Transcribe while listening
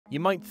You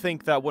might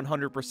think that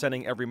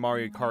 100%ing every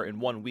Mario Kart in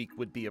 1 week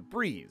would be a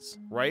breeze,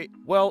 right?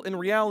 Well, in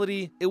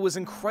reality, it was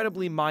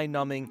incredibly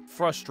mind-numbing,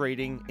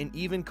 frustrating, and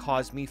even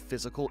caused me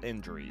physical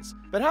injuries.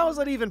 But how is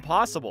that even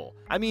possible?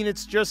 I mean,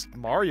 it's just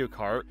Mario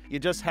Kart. You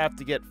just have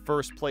to get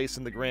first place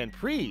in the Grand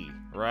Prix,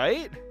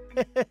 right?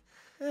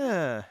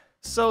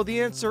 So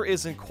the answer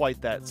isn't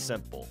quite that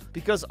simple,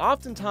 because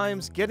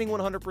oftentimes getting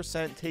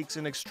 100% takes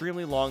an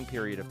extremely long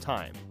period of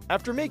time.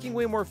 After making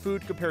way more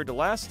food compared to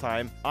last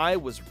time, I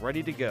was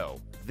ready to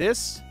go.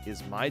 This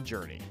is my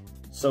journey.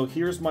 So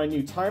here's my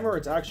new timer.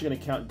 It's actually going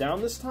to count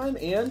down this time,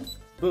 and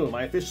boom,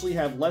 I officially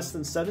have less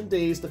than 7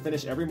 days to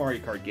finish every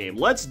Mario Kart game.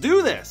 Let's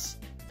do this!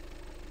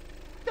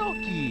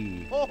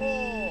 Doki!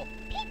 Oh!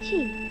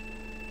 Peachy!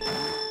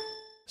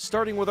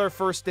 Starting with our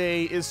first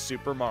day is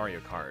Super Mario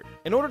Kart.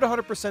 In order to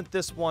 100%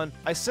 this one,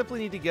 I simply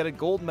need to get a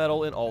gold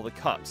medal in all the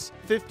cups,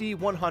 50,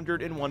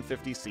 100, and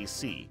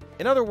 150cc.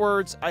 In other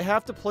words, I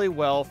have to play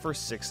well for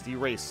 60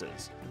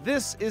 races.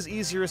 This is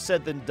easier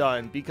said than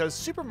done because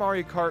Super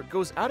Mario Kart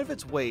goes out of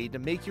its way to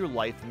make your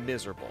life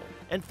miserable.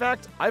 In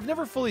fact, I've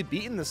never fully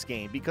beaten this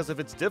game because of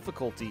its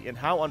difficulty and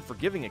how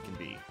unforgiving it can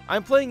be.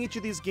 I'm playing each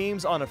of these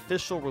games on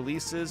official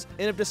releases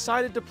and have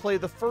decided to play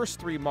the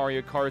first 3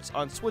 Mario Karts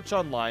on Switch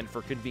Online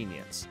for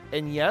convenience.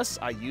 And yes,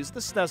 I used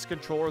the SNES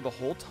controller the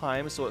whole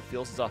time so it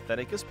feels as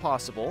authentic as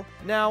possible.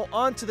 Now,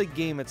 on to the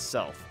game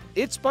itself.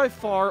 It's by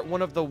far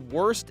one of the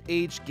worst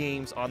aged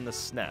games on the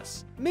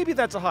SNES. Maybe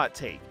that's a hot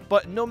take,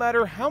 but no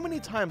matter how many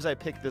times I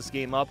pick this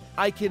game up,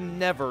 I can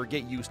never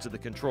get used to the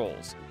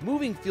controls.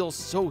 Moving feels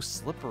so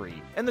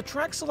slippery, and the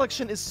track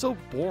selection is so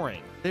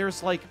boring.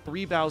 There's like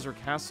 3 Bowser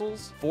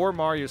Castles, 4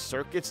 Mario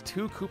Circuits,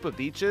 2 Koopa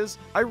Beaches.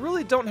 I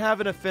really don't have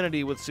an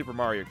affinity with Super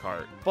Mario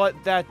Kart,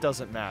 but that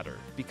doesn't matter,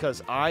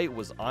 because I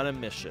was on a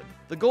mission.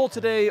 The goal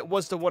today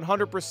was to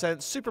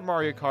 100% Super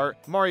Mario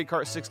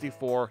Kart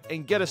 64,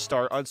 and get a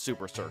start on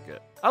Super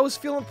Circuit. I was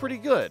feeling pretty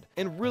good,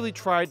 and really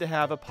tried to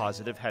have a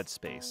positive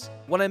headspace.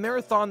 When I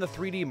marathoned the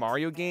 3D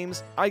Mario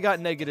games, I got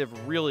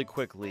negative really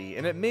quickly,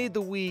 and it made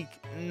the week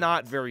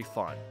not very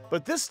fun.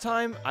 But this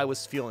time, I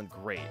was feeling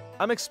great.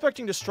 I'm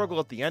expecting to struggle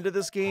at the end of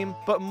this game,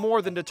 but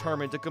more than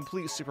determined to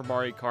complete Super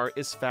Mario Kart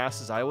as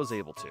fast as I was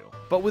able to.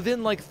 But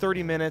within like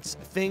 30 minutes,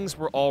 things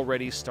were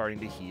already starting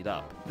to heat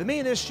up. The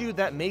main issue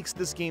that makes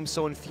this game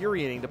so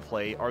infuriating to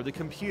play are the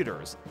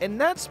computers, and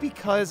that's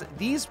because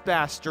these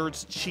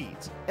bastards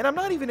cheat. And I'm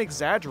not even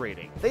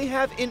exaggerating. They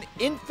have an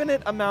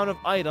infinite amount of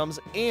items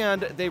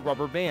and they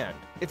rubber band.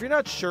 If you're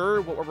not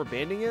sure what rubber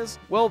banding is,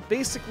 well,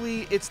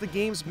 basically, it's the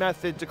game's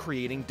method to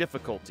creating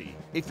difficulty.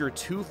 If you're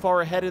too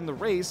far ahead in the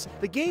race,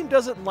 the game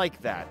doesn't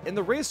like that, and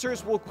the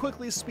racers will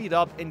quickly speed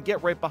up and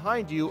get right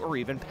behind you or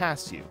even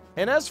pass you.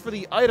 And as for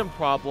the item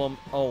problem,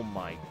 oh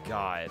my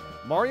god.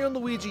 Mario and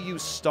Luigi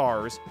use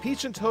stars,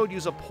 Peach and Toad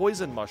use a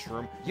poison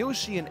mushroom,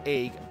 Yoshi an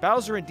egg,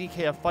 Bowser and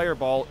DK a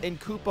fireball, and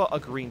Koopa a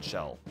green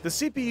shell. The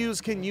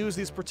CPUs can use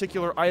these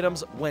particular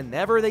items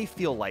whenever they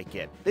feel like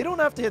it. They don't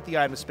have to hit the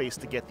item space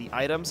to get the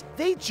items,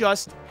 they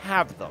just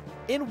have them.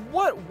 In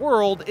what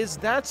world is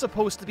that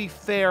supposed to be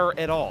fair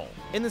at all?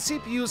 And the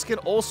CPUs can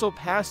also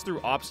pass through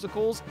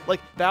obstacles,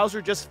 like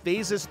Bowser just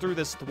phases through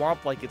this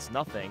thwomp like it's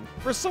nothing.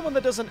 For someone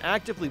that doesn't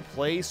actively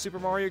play Super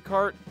Mario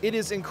Kart, it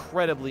is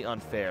incredibly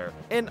unfair.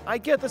 And I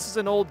get this is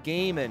an old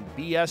game and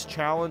BS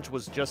challenge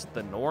was just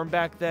the norm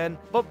back then,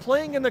 but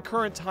playing in the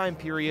current time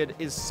period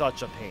is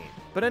such a pain.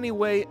 But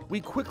anyway,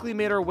 we quickly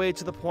made our way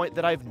to the point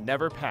that I've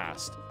never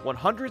passed,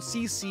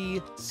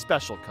 100cc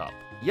Special Cup.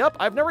 Yep,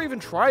 I've never even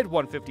tried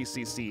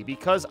 150cc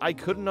because I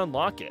couldn't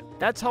unlock it.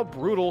 That's how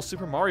brutal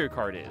Super Mario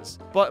Kart is.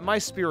 But my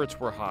spirits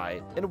were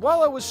high, and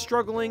while I was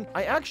struggling,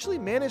 I actually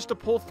managed to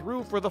pull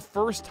through for the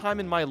first time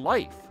in my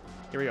life.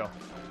 Here we go.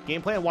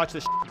 Game plan, watch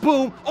this.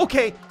 Boom!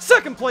 Okay,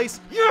 second place!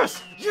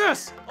 Yes!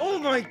 Yes! Oh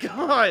my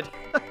god!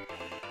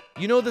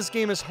 You know this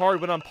game is hard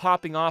when I'm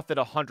popping off at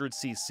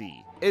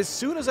 100cc. As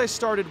soon as I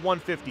started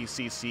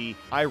 150cc,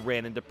 I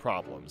ran into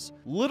problems.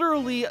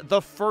 Literally,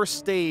 the first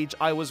stage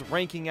I was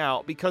ranking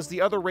out because the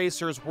other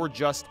racers were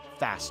just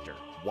faster.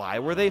 Why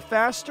were they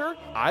faster?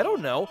 I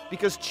don't know,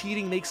 because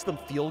cheating makes them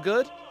feel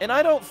good? And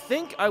I don't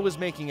think I was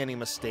making any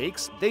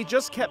mistakes, they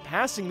just kept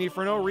passing me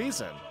for no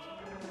reason.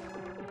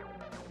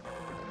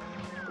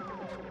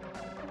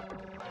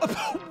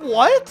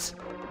 What?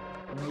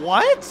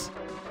 What?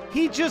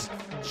 He just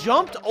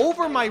jumped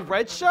over my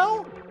red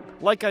shell?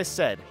 Like I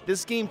said,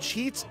 this game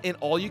cheats and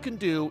all you can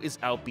do is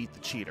outbeat the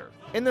cheater.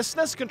 And the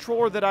SNES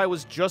controller that I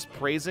was just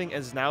praising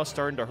is now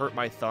starting to hurt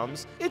my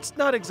thumbs. It's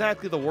not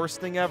exactly the worst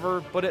thing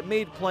ever, but it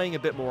made playing a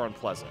bit more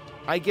unpleasant.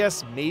 I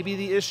guess maybe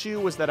the issue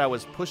was that I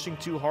was pushing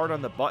too hard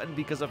on the button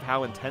because of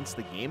how intense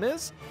the game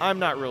is? I'm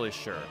not really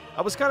sure.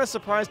 I was kind of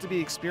surprised to be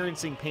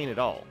experiencing pain at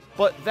all.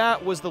 But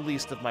that was the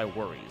least of my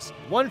worries.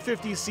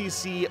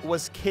 150cc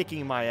was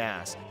kicking my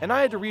ass, and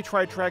I had to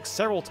retry tracks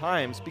several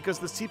times because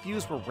the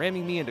CPUs were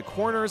ramming me into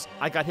corners,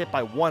 I got hit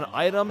by one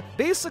item.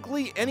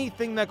 Basically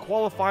anything that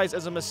qualifies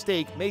as a mistake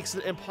cake makes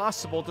it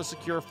impossible to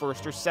secure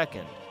first or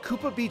second.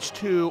 Koopa Beach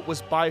 2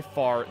 was by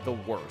far the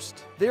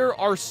worst. There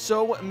are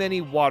so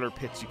many water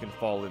pits you can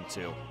fall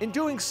into, and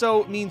doing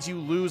so means you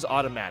lose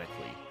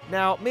automatically.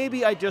 Now,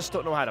 maybe I just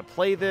don't know how to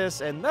play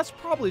this, and that's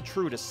probably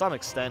true to some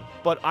extent,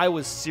 but I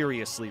was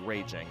seriously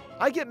raging.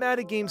 I get mad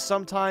at games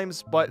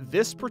sometimes, but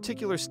this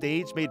particular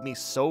stage made me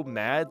so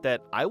mad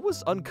that I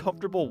was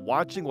uncomfortable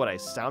watching what I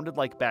sounded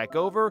like back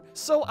over,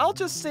 so I'll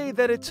just say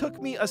that it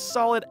took me a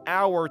solid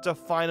hour to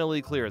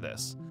finally clear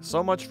this.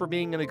 So much for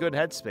being in a good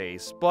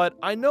headspace, but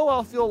I know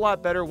I'll feel a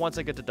lot better once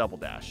I get to Double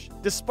Dash.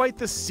 Despite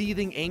the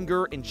seething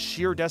anger and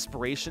sheer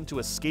desperation to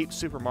escape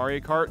Super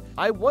Mario Kart,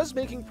 I was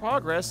making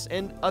progress,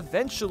 and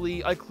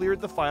eventually I cleared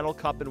the final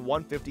cup in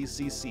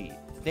 150cc.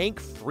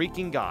 Thank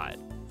freaking God.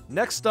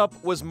 Next up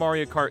was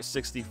Mario Kart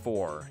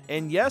 64,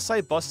 and yes,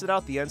 I busted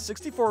out the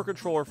N64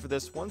 controller for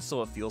this one,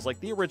 so it feels like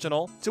the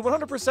original. To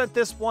 100%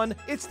 this one,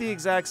 it's the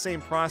exact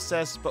same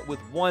process, but with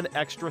one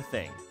extra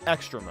thing: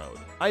 Extra Mode.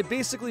 I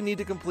basically need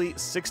to complete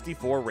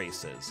 64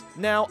 races.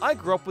 Now, I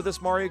grew up with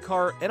this Mario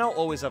Kart, and I'll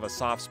always have a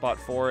soft spot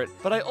for it,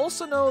 but I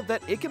also know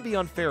that it can be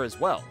unfair as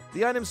well.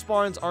 The item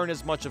spawns aren't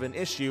as much of an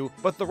issue,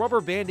 but the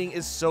rubber banding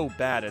is so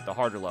bad at the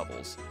harder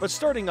levels. But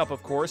starting up,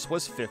 of course,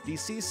 was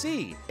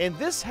 50cc, and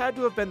this had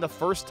to have been the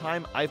first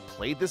time I've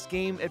played this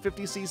game at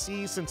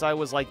 50cc since I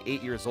was like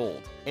 8 years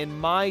old. And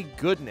my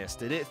goodness,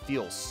 did it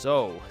feel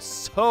so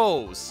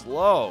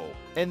slow.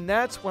 And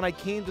that's when I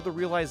came to the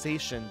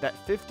realization that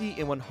 50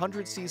 and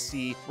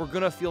 100cc were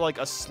gonna feel like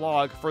a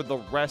slog for the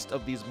rest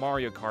of these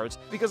Mario Karts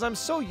because I'm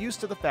so used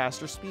to the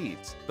faster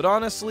speeds. But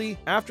honestly,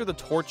 after the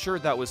torture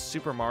that was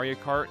Super Mario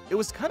Kart, it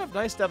was kind of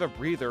nice to have a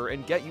breather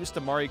and get used to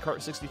Mario Kart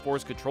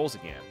 64's controls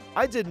again.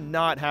 I did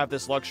not have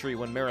this luxury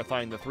when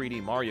marathoning the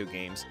 3D Mario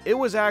games. It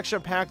was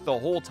action-packed the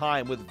whole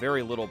time with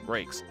very little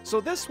breaks, so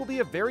this will be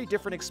a very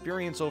different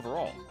experience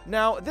overall.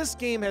 Now, this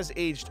game has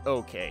aged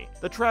okay.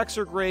 The tracks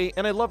are great,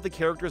 and I love the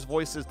characters'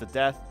 voices to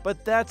death,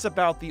 but that's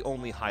about the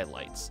only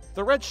highlights.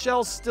 The red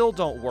shells still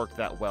don't work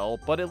that well,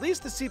 but at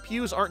least the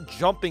CPUs aren't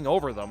jumping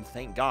over them,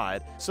 thank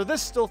God, so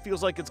this still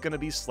feels like it's going to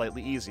be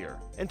slightly easier.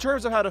 In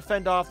terms of how to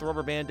fend off the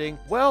rubber banding,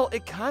 well,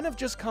 it kind of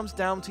just comes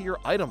down to your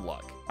item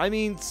luck. I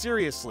mean,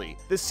 seriously,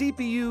 the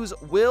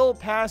CPUs will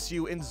pass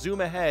you and zoom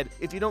ahead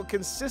if you don't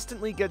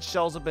consistently get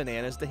shells of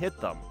bananas to hit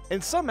them.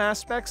 In some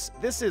aspects,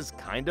 this is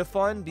kind of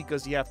fun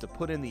because you have to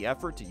put in the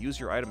effort to use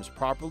your items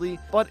properly,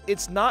 but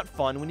it's not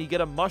fun when you get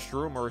a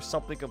mushroom or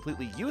something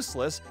completely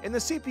useless and the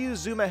CPUs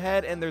zoom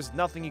ahead and there's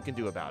nothing you can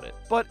do about it.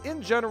 But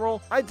in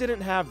general, I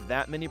didn't have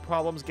that many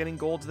problems getting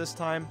golds this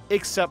time,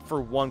 except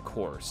for one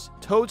course,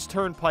 Toad's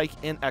Turnpike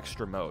in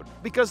Extra Mode,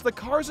 because the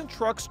cars and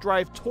trucks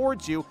drive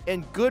towards you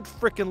and good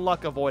frickin'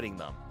 luck avoiding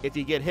them. If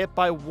you get hit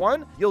by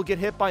one, you'll get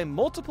hit by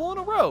multiple in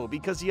a row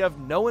because you have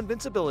no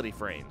invincibility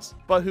frames.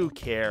 But who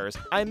cares?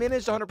 I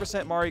managed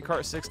 100% Mario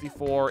Kart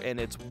 64 and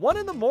it's 1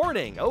 in the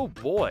morning, oh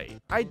boy.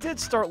 I did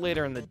start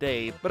later in the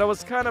day, but I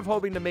was kind of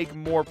hoping to make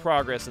more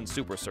progress in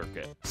Super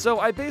Circuit. So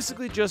I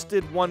basically just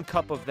did 1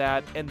 cup of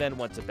that and then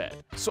went to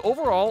bed. So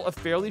overall, a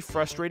fairly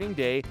frustrating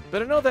day,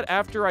 but I know that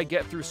after I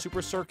get through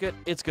Super Circuit,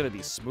 it's gonna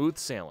be smooth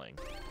sailing.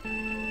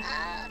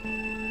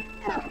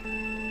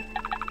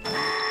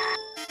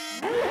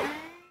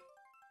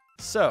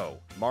 So,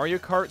 Mario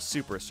Kart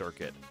Super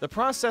Circuit. The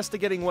process to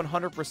getting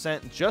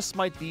 100% just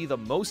might be the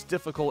most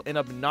difficult and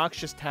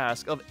obnoxious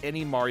task of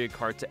any Mario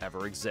Kart to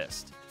ever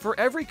exist. For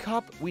every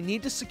cup, we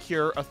need to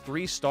secure a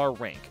 3-star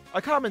rank,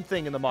 a common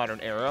thing in the modern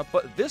era,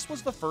 but this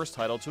was the first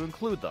title to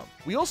include them.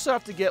 We also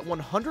have to get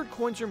 100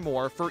 coins or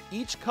more for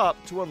each cup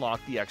to unlock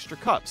the extra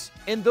cups,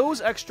 and those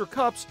extra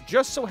cups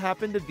just so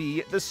happen to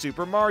be the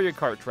Super Mario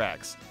Kart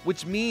tracks,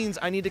 which means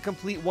I need to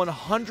complete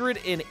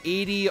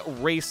 180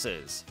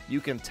 races. You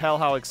can tell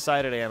how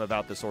excited I am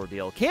about this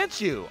ordeal, can't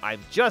you?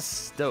 I'm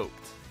just stoked.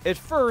 At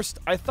first,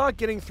 I thought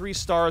getting 3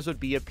 stars would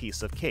be a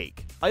piece of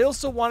cake. I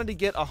also wanted to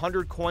get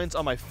 100 coins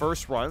on my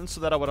first run so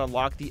that I would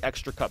unlock the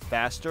extra cup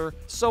faster,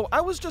 so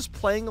I was just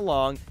playing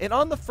along, and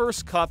on the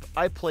first cup,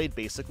 I played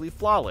basically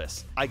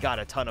flawless. I got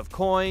a ton of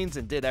coins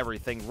and did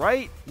everything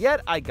right,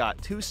 yet I got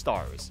 2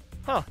 stars.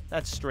 Huh,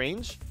 that's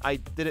strange. I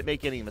didn't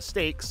make any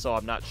mistakes, so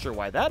I'm not sure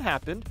why that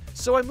happened.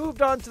 So I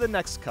moved on to the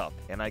next cup,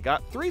 and I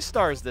got 3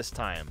 stars this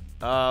time.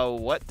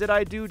 What did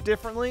I do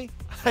differently?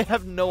 I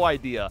have no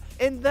idea,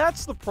 and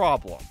that's the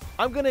problem.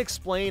 I'm gonna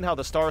explain how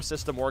the star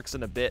system works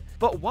in a bit,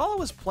 but while I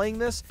was playing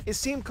this, it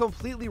seemed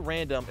completely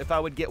random if I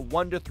would get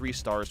 1 to 3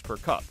 stars per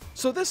cup.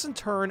 So this in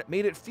turn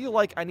made it feel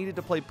like I needed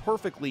to play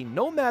perfectly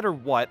no matter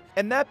what,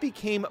 and that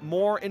became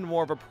more and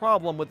more of a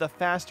problem with the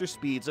faster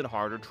speeds and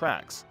harder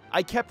tracks.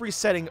 I kept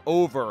resetting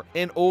over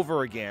and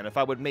over again if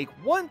I would make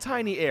one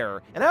tiny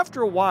error, and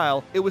after a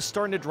while, it was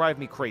starting to drive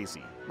me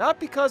crazy. Not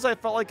because I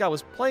felt like I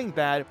was playing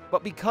bad,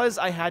 but because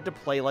I had to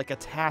play like a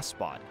task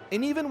bot.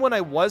 And even when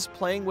I was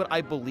playing what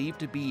I believed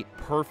to be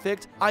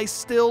perfect, I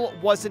still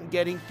wasn't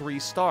getting 3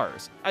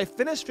 stars. I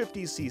finished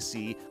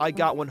 50cc, I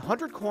got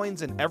 100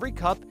 coins in every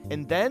cup,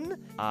 and then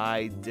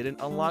I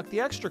didn't unlock the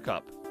extra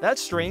cup. That's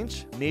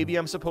strange. Maybe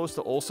I'm supposed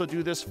to also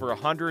do this for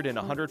 100 and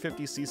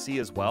 150cc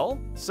as well?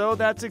 So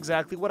that's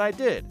exactly what I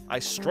did. I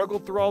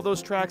struggled through all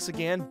those tracks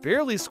again,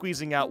 barely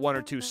squeezing out 1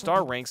 or 2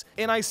 star ranks,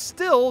 and I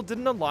still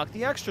didn't unlock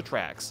the extra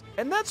tracks.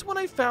 And that's when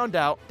I found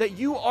out that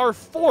you are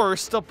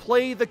forced to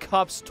play the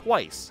cups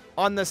twice.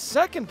 On the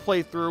second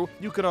playthrough,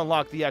 you can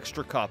unlock the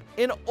extra cup,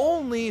 and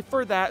only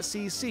for that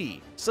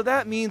CC. So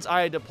that means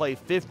I had to play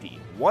 50,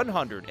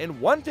 100, and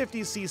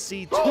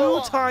 150cc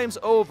 2 times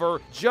over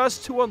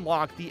just to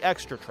unlock the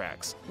extra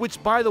tracks,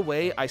 which by the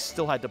way, I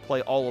still had to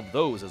play all of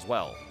those as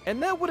well.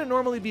 And that wouldn't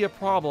normally be a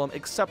problem,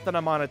 except that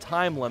I'm on a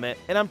time limit,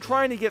 and I'm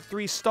trying to get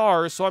 3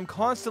 stars, so I'm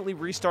constantly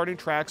restarting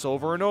tracks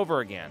over and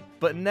over again.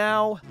 But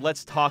now,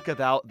 let's talk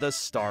about the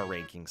star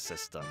ranking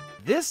system.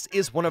 This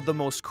is one of the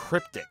most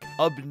cryptic,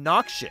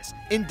 obnoxious,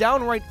 and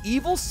downright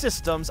evil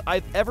systems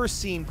I've ever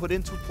seen put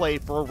into play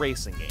for a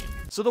racing game.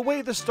 So the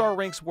way the star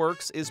ranks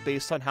works is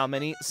based on how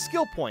many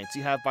skill points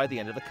you have by the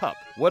end of the cup.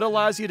 What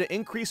allows you to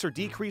increase or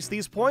decrease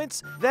these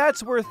points?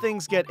 That's where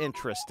things get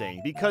interesting,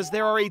 because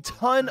there are a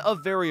ton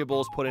of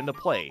variables put into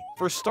play.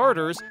 For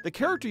starters, the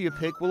character you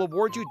pick will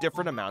award you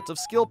different amounts of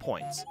skill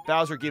points.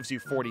 Bowser gives you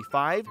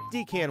 45,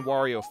 DK and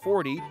Wario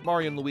 40,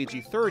 Mario and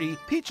Luigi 30,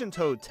 Peach and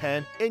Toad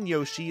 10, and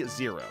Yoshi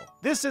 0.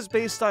 This is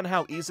based on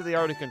how easy they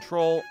are to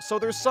control, so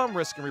there's some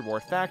risk and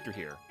reward factor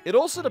here. It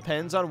also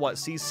depends on what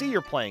CC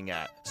you're playing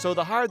at, so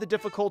the higher the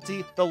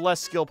difficulty, the less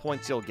skill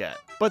points you'll get.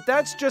 But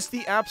that's just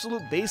the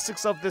absolute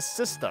basics of this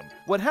system.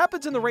 What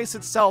happens in the race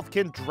itself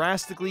can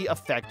drastically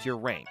affect your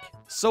rank.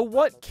 So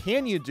what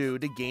can you do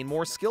to gain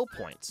more skill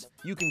points?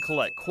 You can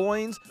collect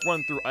coins,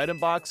 run through item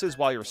boxes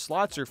while your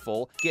slots are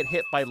full, get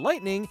hit by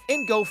lightning,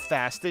 and go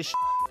fast as shit.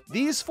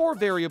 These 4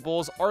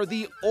 variables are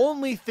the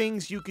only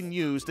things you can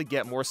use to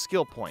get more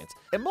skill points,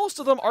 and most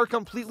of them are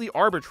completely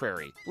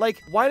arbitrary.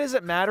 Like, why does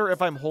it matter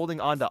if I'm holding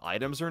onto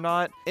items or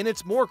not? And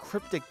it's more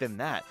cryptic than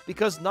that,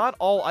 because not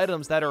all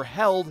items that are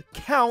held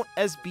count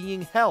as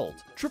being held.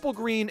 Triple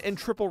green and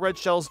triple red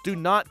shells do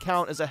not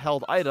count as a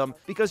held item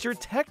because you're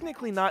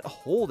technically not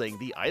holding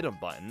the item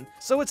button,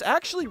 so it's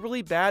actually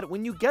really bad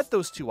when you get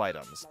those 2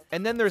 items.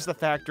 And then there's the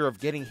factor of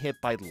getting hit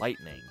by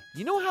lightning.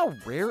 You know how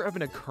rare of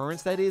an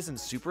occurrence that is in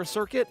Super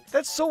Circuit?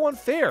 That's so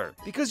unfair,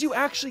 because you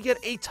actually get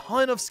a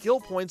ton of skill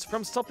points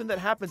from something that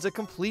happens at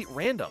complete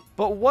random.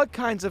 But what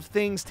kinds of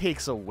things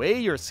takes away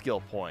your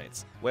skill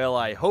points? Well,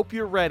 I hope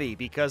you're ready,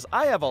 because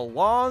I have a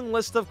long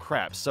list of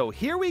crap, so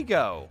here we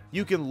go.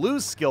 You can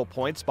lose skill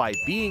points by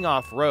being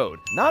off-road,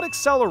 not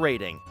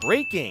accelerating,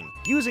 braking,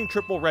 using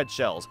triple red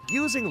shells,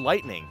 using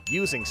lightning,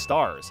 using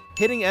stars,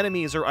 hitting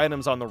enemies or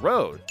items on the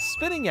road,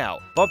 spinning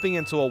out, bumping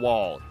into a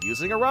wall,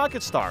 using a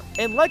rocket star,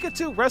 and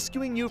Lekatu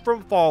rescuing you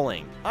from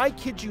falling. I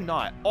kid you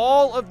not,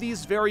 all of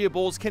these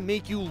variables can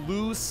make you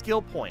lose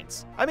skill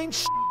points. I mean,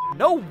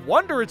 no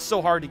wonder it's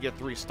so hard to get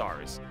 3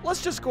 stars.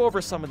 Let's just go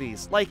over some of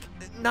these. Like,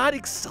 not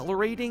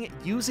accelerating,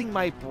 using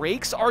my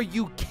brakes? Are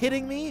you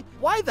kidding me?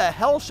 Why the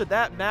hell should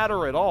that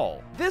matter at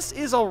all? This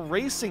is a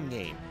racing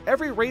game.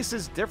 Every race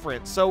is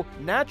different, so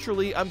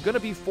naturally I'm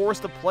gonna be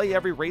forced to play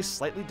every race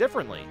slightly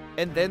differently.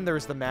 And then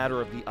there's the matter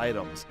of the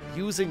items.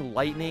 Using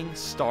lightning,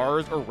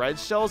 stars, or red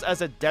shells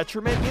as a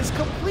detriment is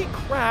complete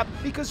crap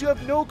because you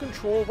have no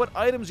control what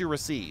items you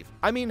receive.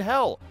 I mean,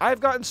 hell, I've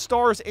gotten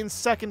stars in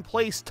 2nd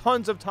place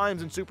tons of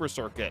times in Super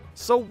Circuit.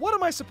 So what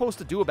am I supposed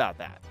to do about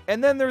that?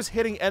 And then there's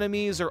hitting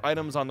enemies or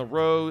items on the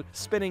road,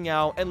 spinning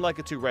out, and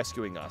Lekatu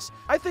rescuing us.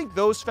 I think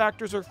those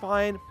factors are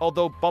fine,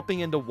 although bumping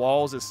into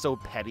walls is so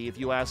petty if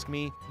you ask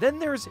me. Then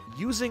there's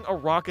using a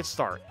rocket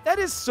start. That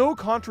is so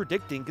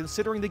contradicting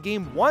considering the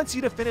game wants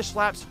you to finish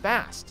laps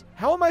fast.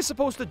 How am I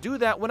supposed to do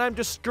that when I'm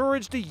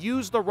discouraged to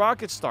use the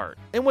rocket start?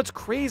 And what's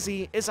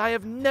crazy is I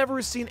have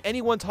never seen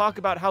anyone talk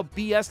about how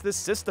BS this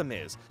system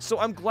is, so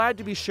I'm glad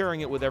to be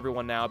sharing it with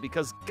everyone now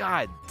because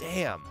god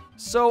damn.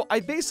 So I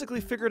basically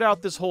figured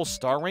out this whole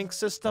star rank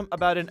system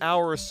about an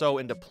hour or so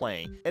into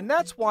playing, and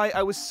that's why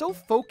I was so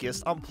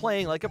focused on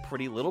playing like a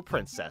pretty little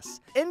princess.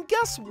 And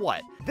guess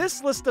what?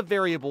 This list of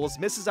variables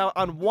misses out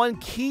on one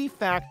key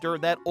factor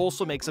that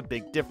also makes a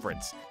big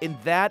difference, and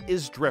that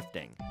is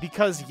drifting.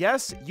 Because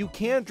yes, you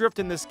can drift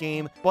in this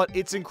game, but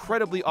it's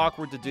incredibly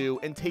awkward to do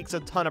and takes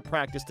a ton of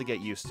practice to get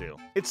used to.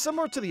 It's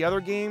similar to the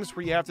other games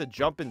where you have to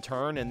jump and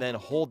turn and then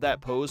hold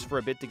that pose for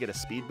a bit to get a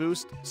speed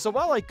boost. So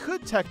while I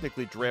could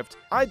technically drift,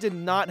 I did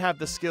not have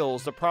the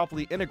skills to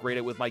properly integrate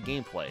it with my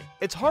gameplay.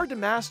 It's hard to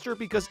master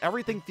because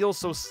everything feels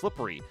so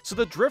slippery, so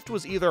the drift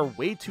was either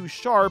way too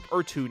sharp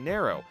or too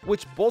narrow,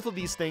 which both of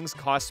these things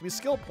cost me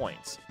skill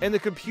points. And the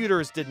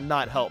computers did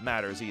not help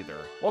matters either.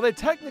 While they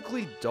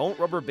technically don't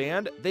rubber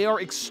band, they are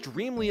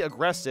extremely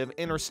aggressive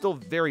and are still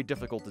very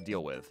difficult to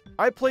deal with.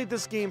 I played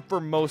this game for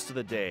most of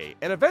the day,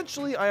 and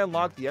eventually I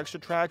unlocked the extra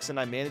tracks and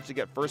I managed to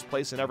get first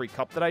place in every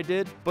cup that I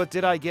did, but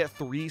did I get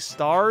 3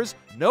 stars?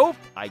 Nope,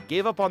 I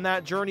gave up on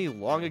that journey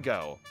long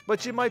ago.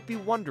 But you might be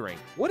wondering,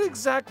 what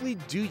exactly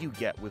do you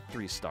get with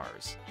 3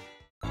 stars?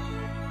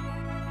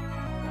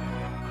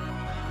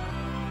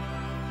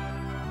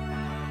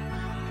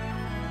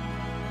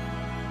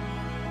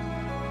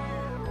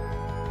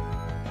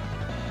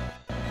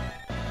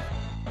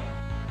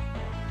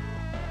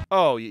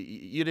 Oh,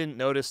 you didn't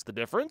notice the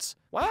difference?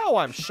 Wow,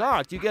 I'm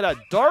shocked. You get a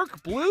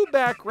dark blue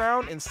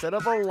background instead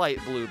of a light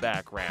blue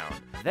background.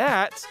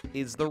 That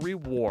is the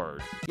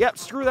reward. Yep,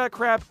 screw that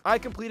crap. I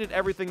completed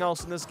everything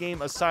else in this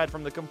game aside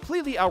from the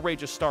completely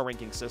outrageous star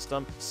ranking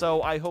system,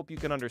 so I hope you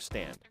can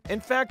understand. In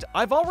fact,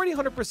 I've already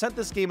 100%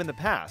 this game in the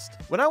past.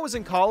 When I was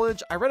in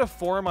college, I read a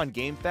forum on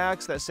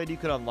GameFAQs that said you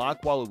could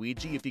unlock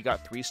Waluigi if you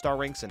got 3-star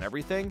ranks and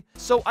everything,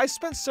 so I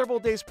spent several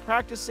days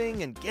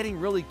practicing and getting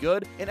really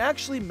good and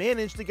actually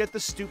managed to get the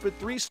stupid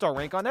 3-star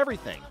rank on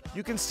everything.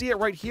 You can see it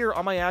right here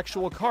on my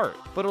actual cart,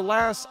 but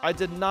alas, I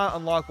did not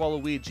unlock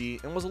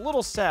Waluigi and was a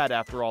little sad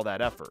after all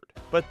that effort.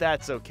 But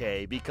that's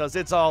okay, because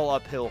it's all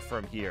uphill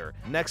from here.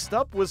 Next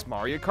up was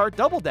Mario Kart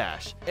Double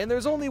Dash, and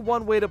there's only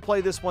one way to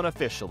play this one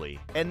officially,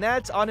 and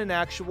that's on an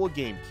actual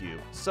GameCube,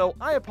 so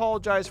I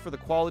apologize for the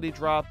quality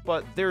drop,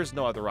 but there's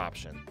no other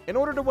option. In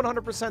order to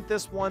 100%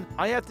 this one,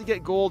 I have to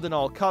get gold in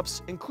all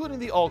cups, including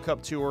the All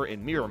Cup Tour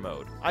in Mirror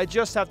Mode. I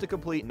just have to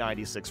complete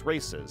 96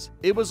 races.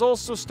 It was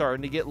also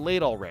starting to get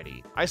late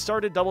already. I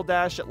started Double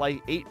Dash at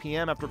like 8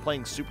 p.m. after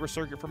playing Super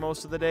Circuit for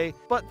most of the day,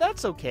 but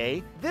that's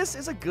okay. This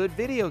is a good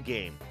video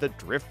game. The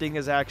drifting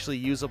is actually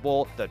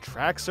usable, the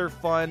tracks are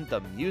fun, the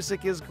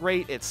music is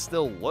great, it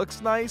still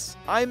looks nice.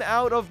 I'm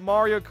out of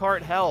Mario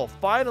Kart hell.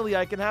 Finally,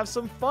 I can have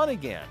some fun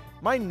again.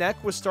 My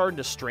neck was starting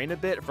to strain a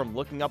bit from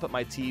looking up at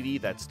my TV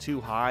that's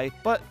too high,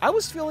 but I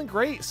was feeling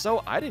great,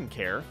 so I didn't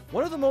care.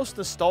 One of the most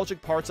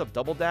nostalgic parts of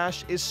Double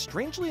Dash is,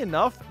 strangely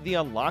enough, the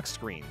unlock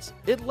screens.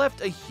 It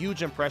left a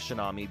huge impression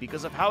on me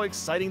because of how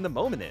exciting the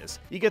moment is.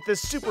 You get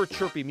this super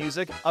chirpy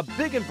music, a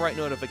big and bright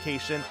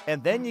notification,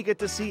 and then you get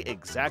to see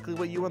exactly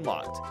what you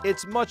unlocked.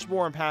 It's much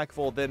more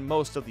impactful than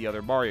most of the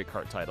other Mario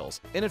Kart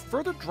titles, and it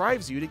further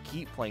drives you to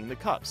keep playing the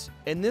cups.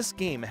 And this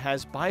game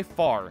has by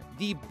far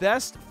the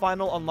best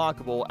final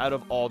unlockable out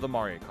of all the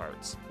Mario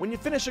Karts. When you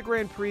finish a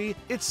Grand Prix,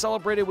 it's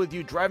celebrated with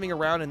you driving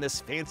around in this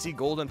fancy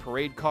golden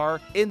parade car,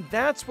 and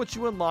that's what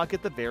you unlock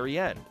at the very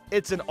end.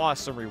 It's an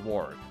awesome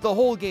reward. The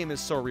whole game is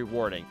so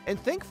rewarding, and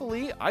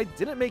thankfully, I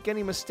didn't make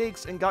any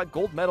mistakes and got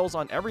gold medals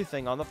on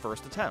everything on the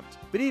first attempt.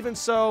 But even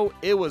so,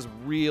 it was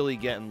really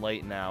getting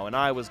late now, and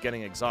I was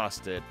getting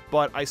exhausted,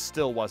 but I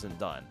still wasn't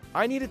done.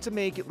 I needed to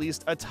make at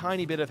least a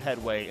tiny bit of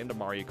headway into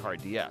Mario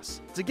Kart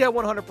DS. To get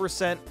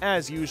 100%,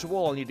 as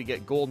usual, I'll need to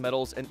get gold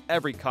medals in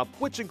every cup,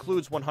 which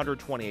includes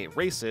 128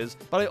 races,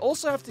 but I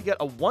also have to get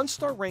a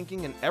 1-star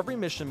ranking in every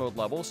mission mode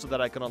level so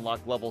that I can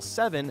unlock level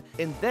 7,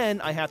 and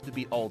then I have to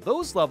beat all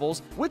those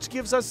levels, which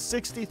gives us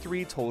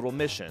 63 total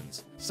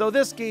missions. So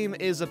this game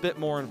is a bit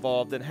more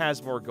involved and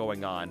has more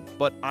going on,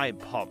 but I'm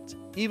pumped.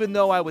 Even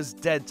though I was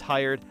dead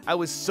tired, I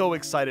was so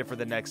excited for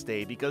the next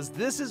day because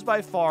this is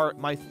by far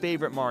my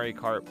favorite Mario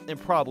Kart and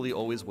probably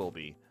always will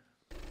be.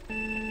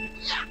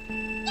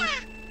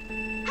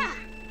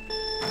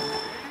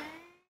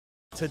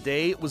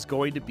 Today was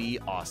going to be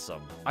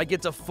awesome. I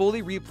get to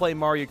fully replay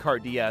Mario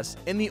Kart DS,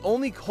 and the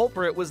only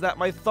culprit was that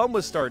my thumb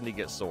was starting to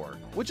get sore,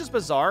 which is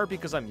bizarre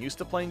because I'm used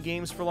to playing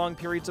games for long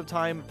periods of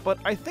time, but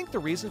I think the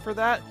reason for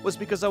that was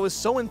because I was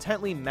so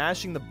intently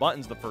mashing the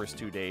buttons the first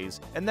 2 days,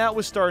 and that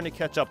was starting to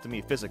catch up to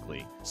me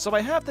physically. So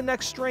I have the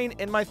neck strain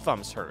and my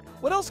thumbs hurt.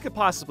 What else could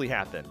possibly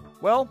happen?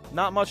 Well,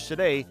 not much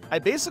today. I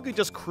basically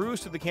just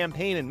cruised through the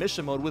campaign in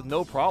mission mode with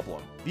no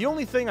problem. The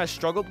only thing I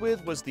struggled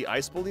with was the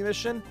Ice Bully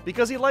mission,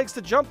 because he likes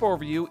to jump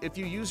over you if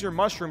you use your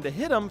mushroom to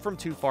hit him from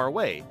too far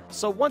away.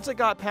 So once I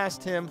got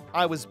past him,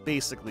 I was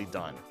basically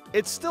done.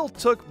 It still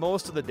took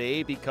most of the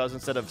day because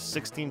instead of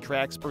 16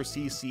 tracks per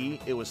CC,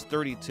 it was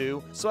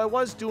 32, so I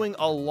was doing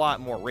a lot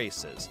more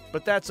races.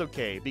 But that's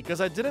okay,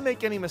 because I didn't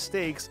make any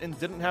mistakes and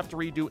didn't have to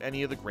redo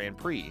any of the Grand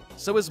Prix.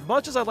 So as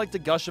much as I'd like to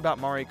gush about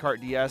Mario Kart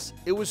DS,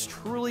 it was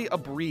truly a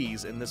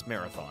breeze in this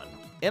marathon.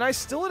 And I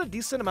still had a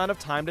decent amount of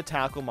time to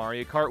tackle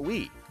Mario Kart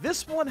Wii.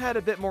 This one had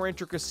a bit more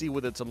intricacy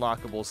with its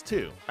unlockables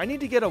too. I need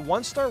to get a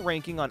 1-star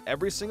ranking on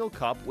every single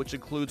cup, which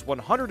includes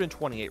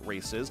 128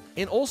 races,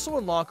 and also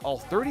unlock all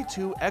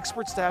 32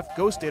 expert staff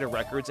ghost data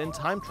records in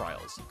time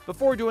trials.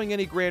 Before doing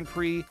any Grand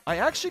Prix, I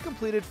actually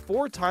completed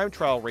 4 time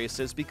trial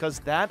races because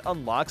that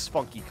unlocks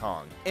Funky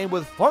Kong. And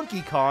with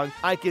Funky Kong,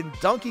 I can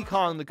Donkey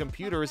Kong the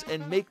computers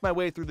and make my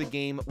way through the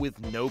game with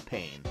no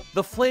pain.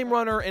 The Flame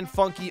Runner and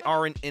Funky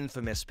are an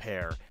infamous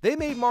pair. They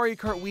made Mario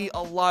Kart Wii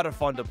a lot of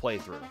fun to play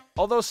through.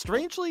 Although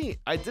strangely,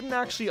 I didn't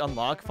actually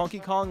unlock Funky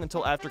Kong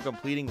until after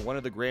completing one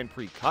of the Grand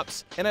Prix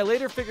Cups, and I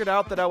later figured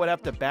out that I would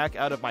have to back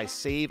out of my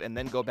save and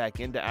then go back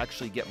in to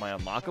actually get my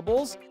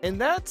unlockables, and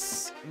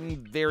that's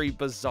very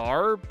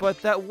bizarre, but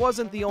that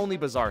wasn't the only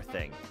bizarre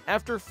thing.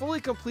 After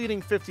fully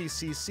completing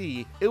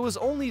 50cc, it was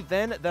only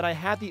then that I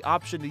had the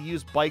option to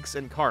use bikes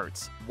and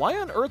karts. Why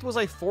on earth was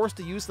I forced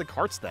to use the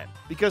karts then?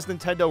 Because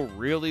Nintendo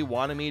really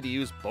wanted me to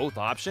use both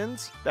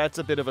options? That's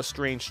a bit of a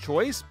strange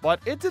choice, but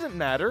it didn't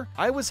matter.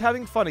 I was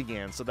having fun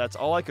again, so that's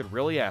all I could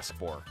really ask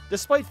for.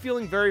 Despite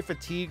feeling very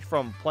fatigued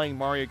from playing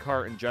Mario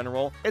Kart in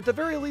general, at the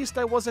very least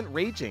I wasn't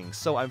raging,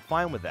 so I'm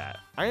fine with that.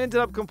 I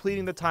ended up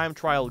completing the time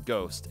trial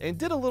Ghost, and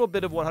did a little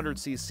bit of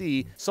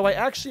 100cc, so I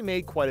actually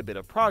made quite a bit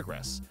of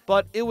progress.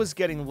 But it was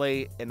getting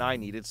late, and I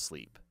needed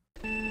sleep.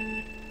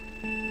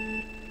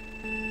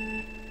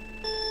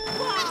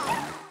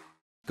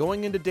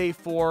 Going into day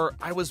 4,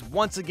 I was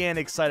once again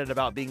excited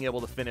about being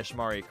able to finish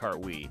Mario Kart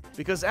Wii,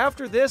 because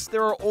after this,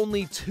 there are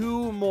only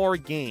 2 more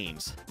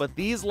games. But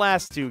these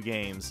last 2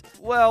 games,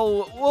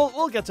 well,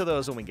 we'll get to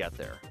those when we get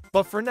there.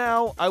 But for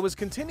now, I was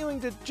continuing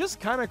to just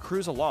kind of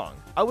cruise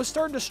along. I was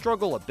starting to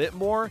struggle a bit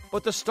more,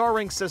 but the star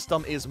rank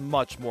system is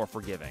much more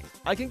forgiving.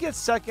 I can get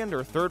 2nd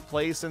or 3rd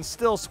place and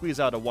still squeeze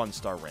out a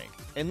 1-star rank.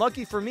 And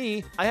lucky for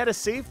me, I had a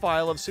save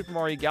file of Super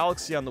Mario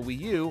Galaxy on the Wii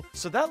U,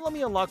 so that let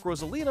me unlock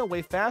Rosalina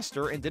way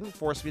faster and didn't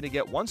force me to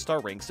get 1-star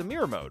ranks in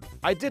mirror mode.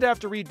 I did have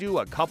to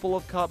redo a couple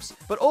of cups,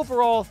 but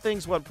overall,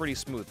 things went pretty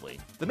smoothly.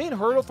 The main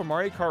hurdle for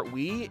Mario Kart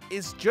Wii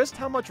is just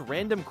how much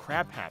random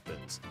crap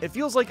happens. It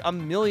feels like a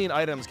million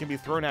items can be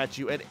thrown at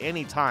you at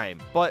any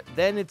time, but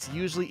then it's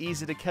usually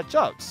easy to catch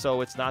up,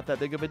 so it's not that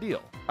big of a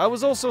deal. I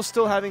was also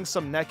still having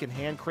some neck and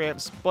hand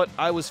cramps, but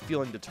I was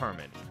feeling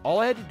determined. All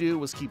I had to do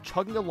was keep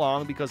chugging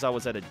along because I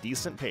was at a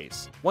decent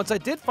pace. Once I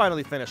did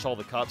finally finish all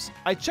the cups,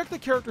 I checked the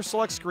character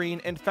select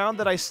screen and found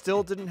that I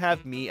still didn't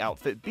have Mii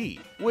outfit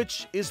beat,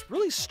 which is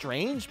really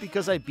strange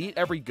because I beat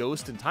every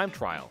ghost in time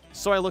trial.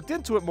 So I looked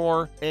into it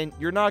more, and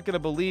you're not going to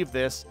believe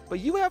this, but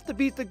you have to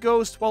beat the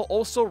ghost while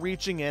also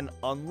reaching in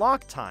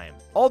unlock time.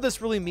 All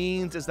this really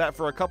means is that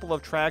for a couple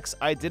of tracks,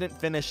 I didn't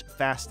finish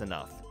fast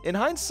enough. In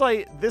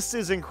hindsight, this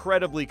is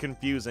incredibly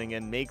confusing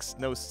and makes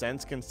no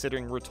sense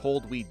considering we're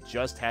told we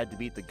just had to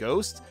beat the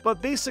ghost,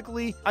 but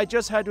basically, I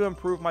just had to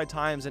improve my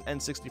times in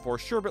N64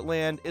 Sherbet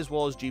Land as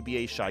well as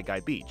GBA Shy Guy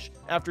Beach.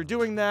 After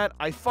doing that,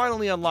 I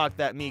finally unlocked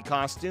that Mii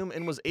costume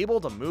and was able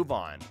to move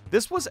on.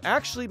 This was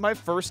actually my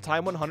first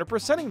time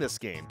 100%ing this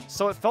game,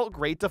 so it felt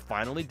great to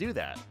finally do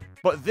that.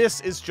 But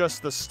this is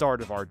just the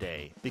start of our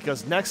day,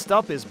 because next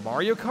up is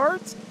Mario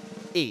Kart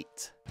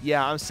 8.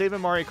 Yeah, I'm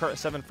saving Mario Kart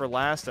 7 for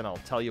last, and I'll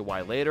tell you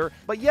why later.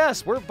 But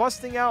yes, we're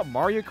busting out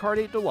Mario Kart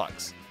 8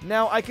 Deluxe.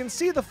 Now, I can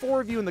see the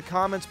 4 of you in the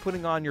comments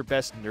putting on your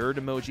best nerd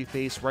emoji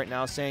face right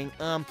now saying,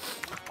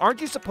 aren't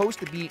you supposed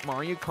to beat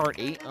Mario Kart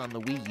 8 on the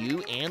Wii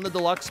U and the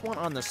Deluxe one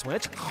on the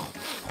Switch?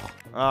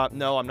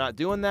 No, I'm not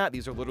doing that.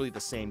 These are literally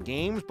the same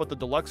games, but the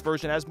Deluxe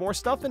version has more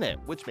stuff in it,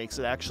 which makes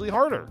it actually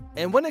harder.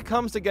 And when it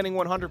comes to getting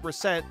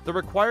 100%, the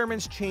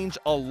requirements change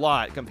a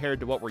lot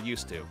compared to what we're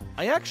used to.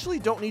 I actually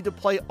don't need to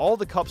play all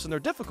the cups and their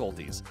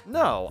difficulties.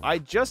 No, I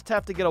just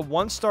have to get a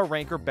 1-star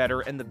rank or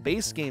better in the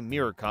base game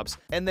mirror cups,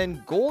 and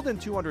then gold in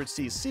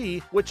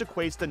 200cc, which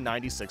equates to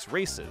 96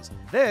 races.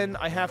 Then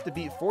I have to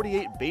beat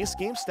 48 base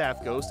game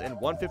staff ghosts and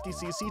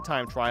 150cc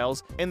time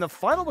trials, and the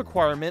final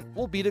requirement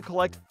will be to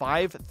collect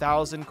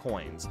 5,000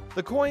 coins.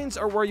 The coins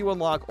are where you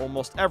unlock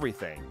almost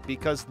everything,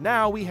 because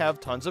now we have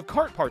tons of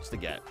kart parts to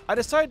get. I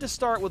decided to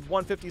start with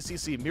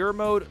 150cc mirror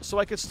mode so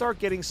I could start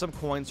getting some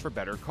coins for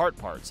better kart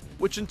parts,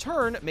 which in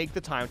turn make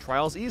the time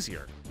trials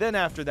easier. Then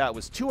after that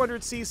was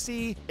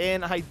 200cc,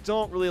 and I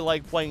don't really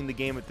like playing the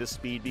game at this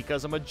speed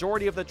because a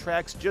majority of the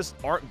tracks just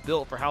aren't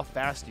built for how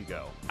fast you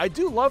go. I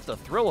do love the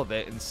thrill of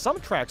it, and some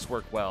tracks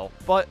work well,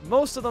 but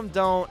most of them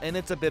don't, and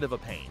it's a bit of a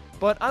pain.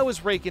 But I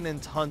was raking in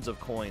tons of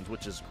coins,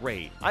 which is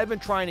great. I've been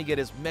trying to get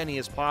as many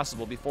as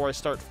possible before I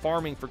start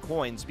farming for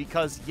coins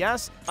because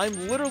yes, I'm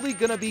literally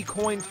gonna be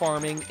coin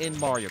farming in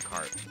Mario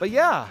Kart. But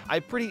yeah,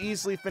 I pretty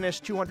easily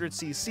finished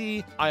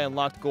 200cc, I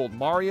unlocked Gold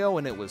Mario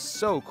and it was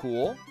so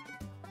cool.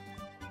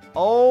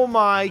 Oh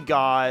my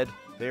god,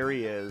 there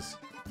he is.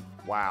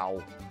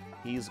 Wow,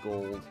 he's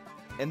gold.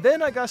 And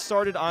then I got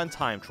started on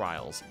time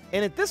trials,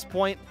 and at this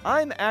point,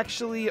 I'm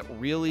actually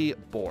really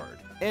bored.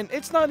 And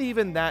it's not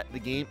even that the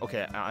game,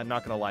 okay, I'm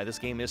not gonna lie, this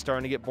game is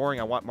starting to get boring.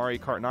 I want Mario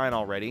Kart 9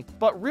 already.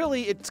 But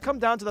really, it's come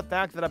down to the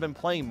fact that I've been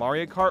playing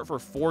Mario Kart for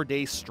 4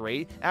 days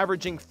straight,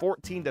 averaging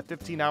 14 to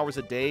 15 hours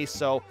a day,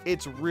 so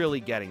it's really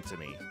getting to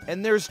me.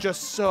 And there's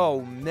just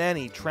so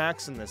many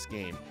tracks in this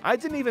game. I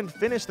didn't even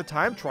finish the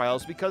time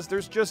trials because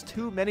there's just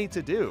too many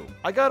to do.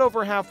 I got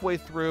over halfway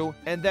through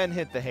and then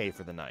hit the hay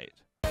for the night.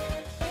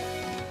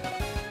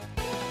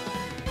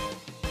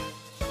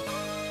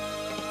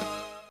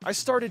 I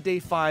started day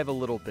 5 a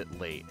little bit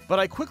late, but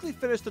I quickly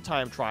finished the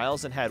time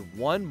trials and had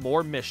one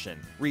more mission,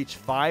 reach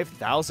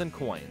 5,000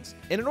 coins.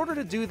 And in order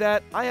to do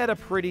that, I had a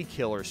pretty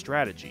killer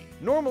strategy.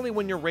 Normally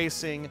when you're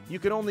racing, you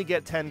can only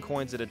get 10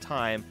 coins at a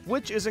time,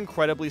 which is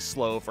incredibly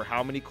slow for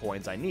how many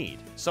coins I need.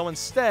 So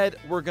instead,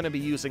 we're going to be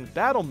using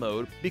battle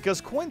mode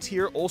because coins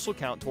here also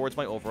count towards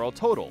my overall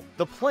total.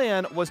 The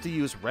plan was to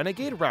use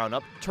Renegade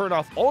Roundup, turn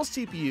off all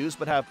CPUs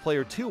but have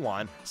player 2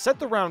 on, set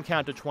the round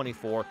count to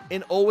 24,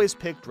 and always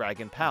pick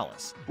Dragon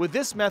Palace. With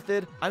this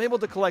method, I'm able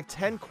to collect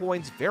 10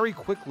 coins very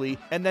quickly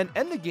and then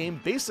end the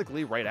game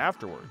basically right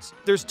afterwards.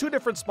 There's 2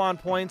 different spawn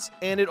points,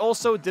 and it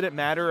also didn't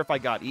matter if I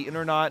got eaten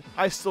or not,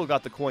 I still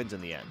got the coins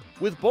in the end.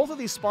 With both of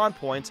these spawn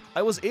points,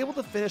 I was able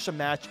to finish a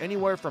match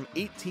anywhere from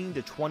 18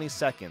 to 20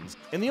 seconds,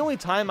 and the only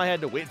time I had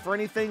to wait for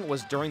anything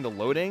was during the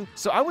loading,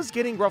 so I was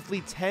getting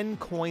roughly 10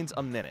 coins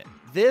a minute.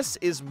 This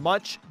is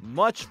much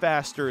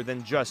faster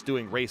than just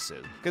doing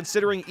races,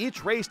 considering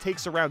each race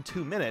takes around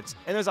 2 minutes,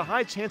 and there's a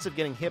high chance of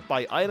getting hit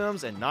by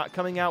items and not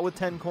coming out with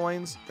 10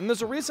 coins. And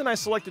there's a reason I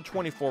selected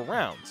 24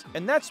 rounds,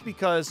 and that's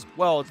because,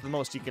 well, it's the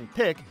most you can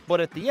pick,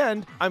 but at the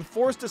end, I'm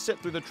forced to sit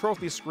through the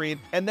trophy screen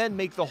and then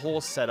make the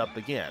whole setup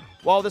again.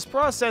 While this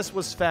process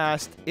was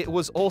fast, it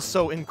was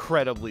also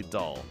incredibly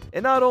dull.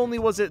 And not only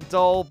was it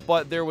dull,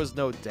 but there was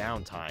no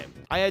downtime.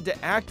 I had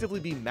to actively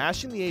be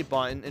mashing the A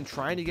button and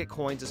trying to get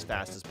coins as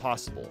fast as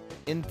possible.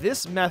 And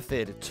this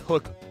method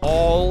took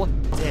all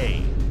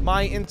day.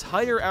 My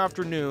entire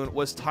afternoon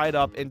was tied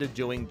up into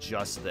doing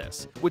just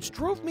this, which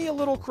drove me a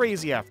little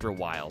crazy after a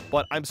while,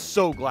 but I'm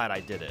so glad I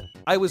did it.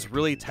 I was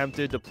really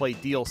tempted to play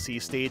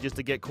DLC stages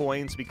to get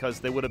coins because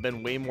they would have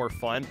been way more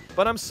fun,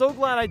 but I'm so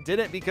glad I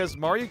didn't because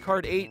Mario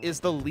Kart 8 is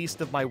the least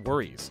of my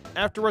worries.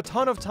 After a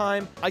ton of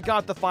time, I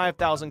got the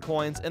 5,000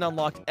 coins and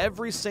unlocked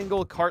every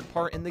single kart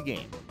part in the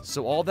game.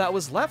 So all that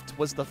was left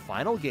was the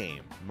final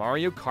game,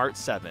 Mario Kart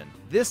 7.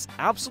 This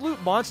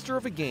absolute monster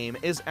of a game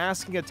is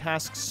asking a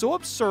task so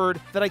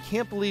absurd that I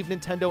can't believe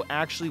Nintendo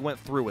actually went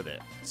through with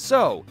it.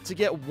 So, to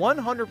get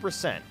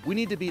 100%, we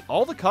need to beat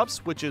all the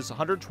cups, which is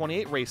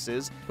 128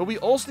 races, but we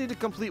also need to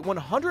complete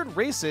 100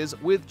 races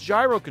with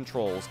gyro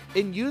controls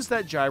and use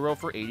that gyro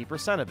for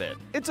 80% of it.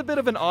 It's a bit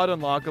of an odd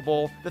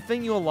unlockable. The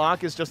thing you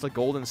unlock is just a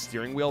golden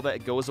steering wheel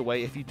that goes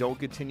away if you don't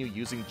continue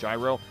using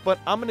gyro, but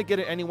I'm gonna get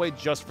it anyway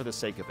just for the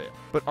sake of it.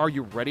 But are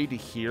you ready to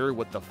hear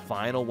what the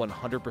final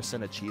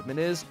 100% achievement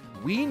is?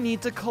 We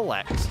need to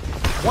collect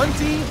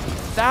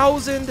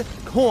 20,000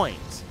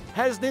 coins.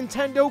 Has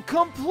Nintendo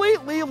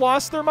completely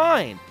lost their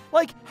mind?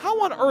 Like,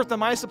 how on earth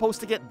am I supposed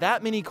to get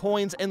that many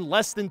coins in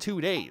less than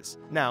 2 days?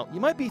 Now, you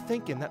might be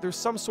thinking that there's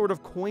some sort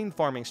of coin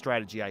farming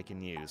strategy I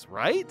can use,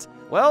 right?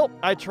 Well,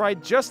 I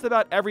tried just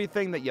about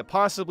everything that you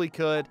possibly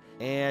could,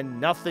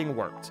 and nothing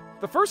worked.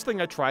 The first thing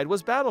I tried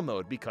was battle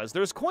mode because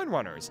there's coin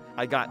runners.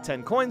 I got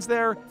 10 coins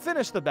there,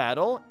 finished the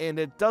battle, and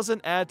it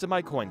doesn't add to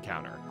my coin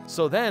counter.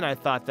 So then I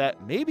thought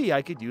that maybe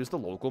I could use the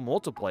local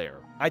multiplayer.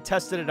 I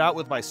tested it out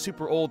with my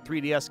super old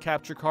 3DS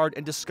capture card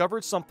and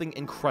discovered something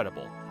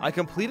incredible. I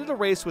completed a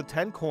race with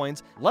 10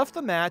 coins, left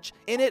the match,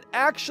 and it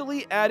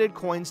actually added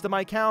coins to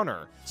my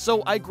counter.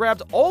 So I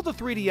grabbed all the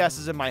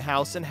 3DSs in my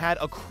house and had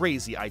a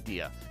crazy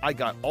idea. I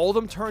got all of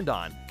them turned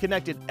on,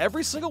 connected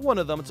every single one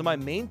of them to my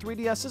main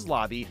 3DS's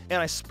lobby,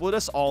 and I split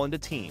us all into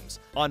teams.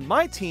 On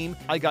my team,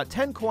 I got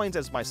 10 coins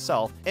as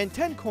myself, and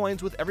 10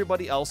 coins with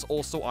everybody else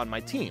also on my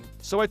team.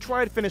 So I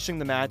tried finishing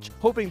the match,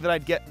 hoping that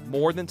I'd get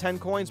more than 10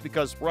 coins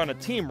because we're on a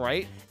team,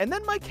 right? And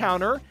then my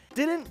counter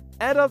didn't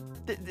add up,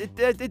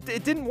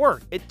 it didn't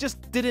work. It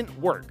just didn't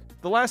work.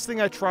 The last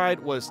thing I tried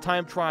was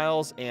time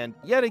trials, and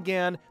yet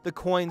again, the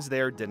coins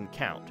there didn't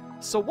count.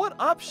 So what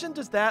option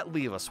does that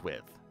leave us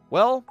with?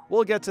 Well,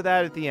 we'll get to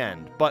that at the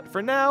end, but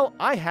for now,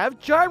 I have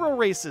gyro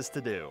races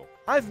to do.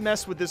 I've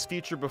messed with this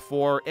feature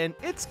before, and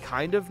it's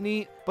kind of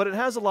neat, but it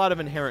has a lot of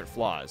inherent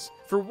flaws.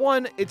 For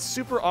one, it's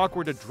super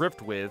awkward to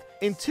drift with,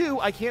 and two,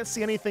 I can't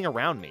see anything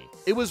around me.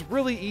 It was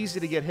really easy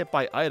to get hit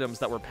by items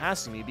that were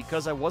passing me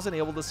because I wasn't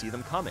able to see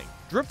them coming.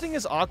 Drifting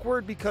is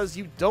awkward because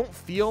you don't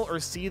feel or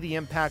see the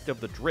impact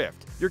of the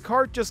drift. Your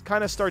kart just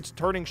kind of starts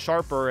turning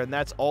sharper, and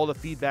that's all the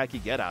feedback you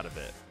get out of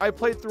it. I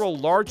played through a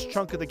large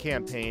chunk of the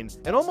campaign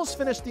and almost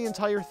finished the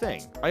entire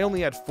thing. I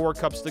only had 4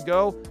 cups to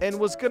go and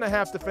was gonna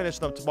have to finish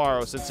them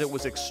tomorrow since it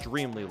was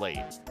extremely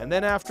late. And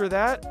then after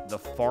that, the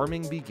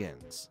farming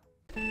begins.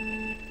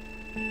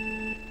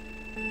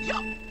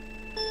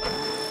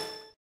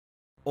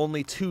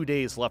 Only 2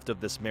 days left of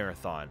this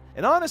marathon,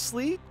 and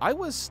honestly, I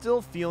was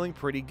still feeling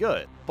pretty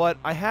good, but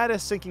I had a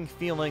sinking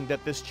feeling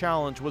that this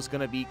challenge was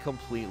going to be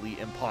completely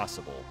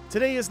impossible.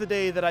 Today is the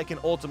day that I can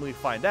ultimately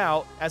find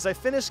out as I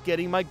finish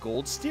getting my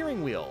gold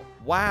steering wheel.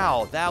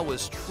 Wow, that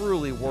was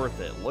truly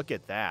worth it, look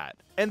at that.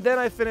 And then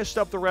I finished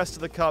up the rest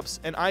of the cups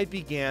and I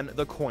began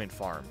the coin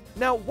farm.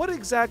 Now, what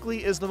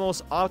exactly is the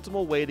most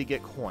optimal way to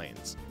get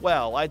coins?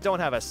 Well, I don't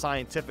have a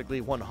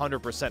scientifically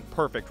 100%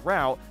 perfect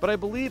route, but I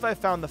believe I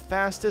found the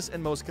fastest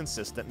and most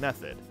consistent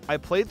method. I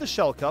played the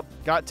shell cup,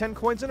 got 10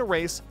 coins in a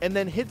race, and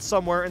then hit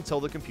somewhere until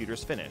the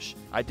computers finish.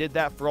 I did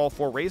that for all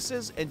 4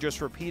 races and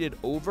just repeated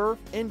over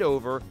and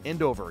over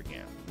and over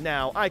again.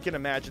 Now, I can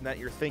imagine that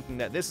you're thinking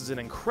that this is an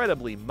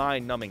incredibly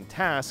mind-numbing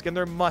task and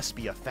there must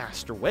be a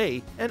faster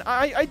way, and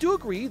I do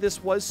agree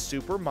this was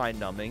super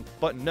mind-numbing,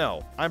 but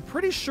no, I'm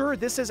pretty sure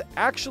this is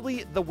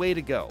actually the way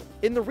to go.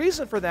 And the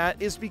reason for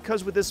that is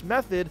because with this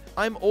method,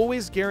 I'm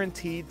always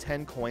guaranteed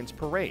 10 coins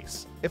per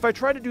race. If I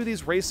try to do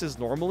these races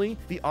normally,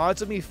 the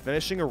odds of me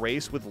finishing a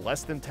race with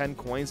less than 10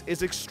 coins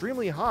is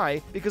extremely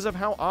high because of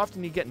how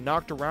often you get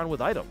knocked around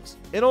with items.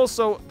 And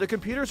also, the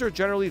computers are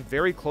generally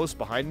very close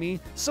behind me,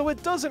 so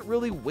it doesn't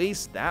really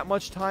waste that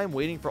much time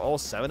waiting for all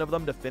 7 of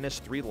them to finish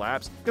 3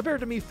 laps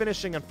compared to me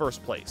finishing in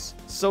first place.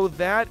 So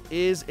that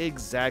is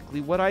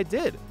exactly what I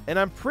did. And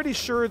I'm pretty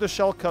sure the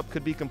Shell Cup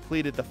could be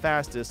completed the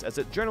fastest as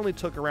it generally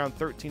took around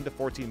 13 to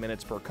 14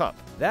 minutes per cup.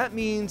 That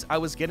means I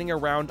was getting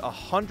around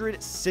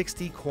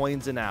 160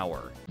 coins an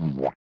hour.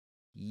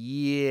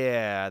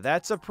 Yeah,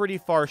 that's a pretty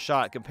far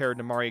shot compared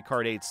to Mario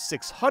Kart 8's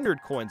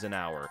 600 coins an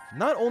hour.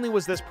 Not only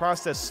was this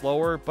process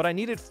slower, but I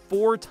needed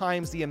 4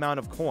 times the amount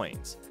of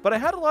coins. But I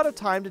had a lot of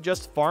time to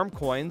just farm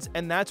coins,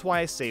 and that's why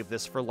I saved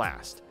this for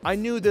last. I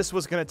knew this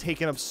was going to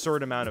take an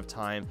absurd amount of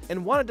time,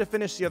 and wanted to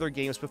finish the other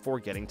games before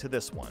getting to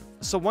this one.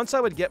 So once I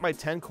would get my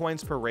 10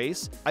 coins per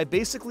race, I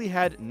basically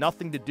had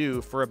nothing to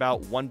do for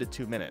about 1 to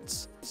 2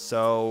 minutes.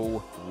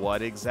 So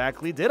what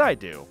exactly did I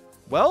do?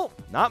 Well,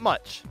 not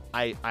much.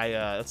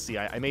 Let's see,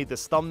 I made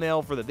this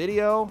thumbnail for the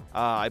video.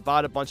 I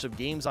bought a bunch of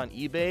games on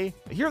eBay.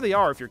 Here they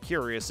are if you're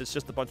curious. It's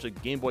just a bunch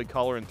of Game Boy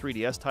Color and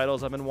 3DS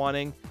titles I've been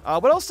wanting.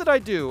 What else did I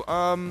do?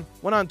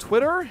 Went on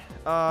Twitter,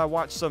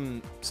 watched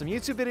some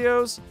YouTube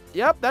videos.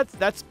 Yep,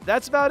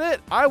 that's about it.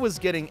 I was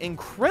getting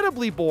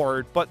incredibly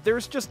bored, but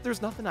there's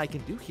nothing I can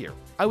do here.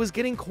 I was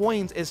getting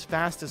coins as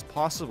fast as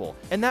possible,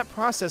 and that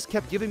process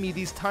kept giving me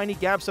these tiny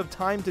gaps of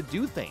time to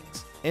do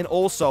things. And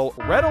also,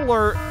 red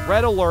alert,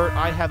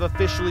 I have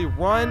officially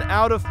run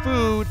out of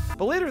food.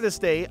 But later this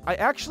day, I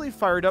actually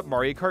fired up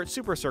Mario Kart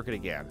Super Circuit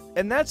again.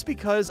 And that's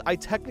because I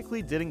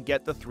technically didn't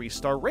get the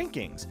 3-star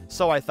rankings.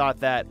 So I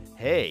thought that,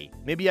 hey,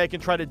 maybe I can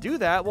try to do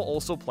that while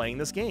also playing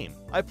this game.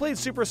 I played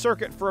Super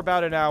Circuit for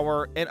about an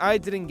hour, and I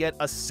didn't get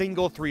a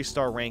single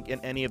 3-star rank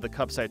in any of the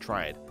cups I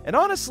tried. And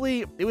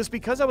honestly, it was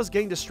because I was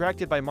getting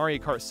distracted by Mario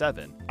Kart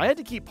 7. I had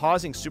to keep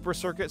pausing Super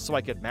Circuit so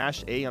I could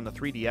mash A on the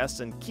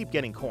 3DS and keep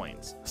getting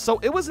coins. So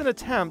it was an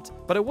attempt,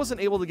 but I wasn't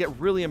able to get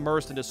really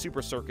immersed into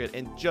Super Circuit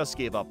and just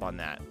gave up on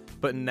that.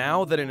 But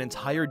now that an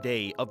entire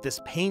day of this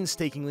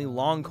painstakingly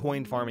long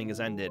coin farming has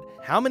ended,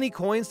 how many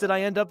coins did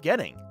I end up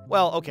getting?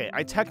 Well, okay,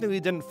 I technically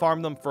didn't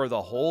farm them for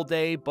the whole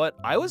day, but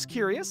I was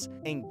curious,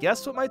 and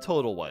guess what my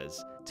total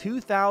was?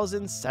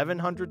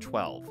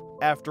 2,712.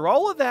 After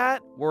all of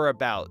that, we're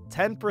about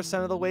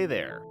 10% of the way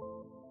there.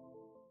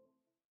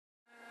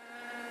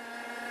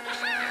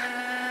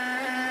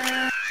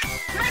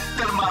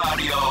 Mr.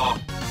 Mario,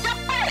 the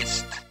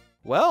best!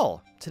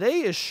 Well,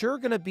 today is sure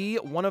gonna be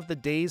one of the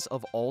days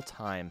of all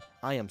time.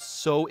 I am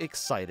so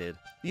excited.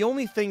 The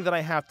only thing that I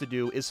have to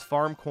do is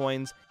farm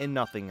coins and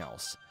nothing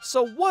else.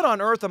 So what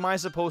on earth am I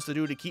supposed to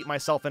do to keep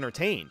myself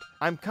entertained?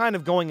 I'm kind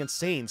of going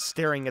insane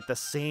staring at the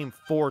same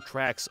 4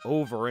 tracks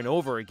over and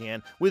over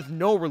again with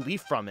no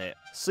relief from it.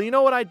 So you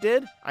know what I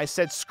did? I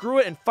said screw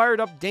it and fired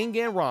up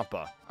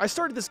Danganronpa. I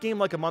started this game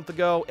like a month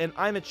ago, and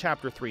I'm at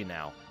Chapter 3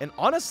 now. And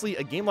honestly,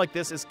 a game like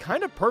this is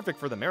kind of perfect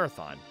for the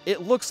marathon.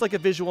 It looks like a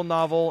visual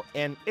novel,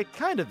 and it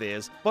kind of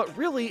is, but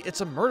really it's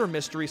a murder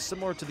mystery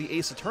similar to the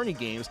Ace Attorney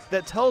games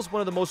that tells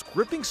one of the most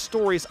gripping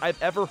stories I've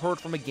ever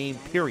heard from a game,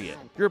 period.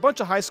 You're a bunch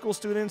of high school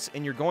students,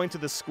 and you're going to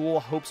this school,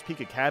 Hope's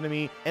Peak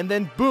Academy, and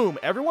then boom,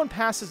 everyone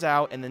passes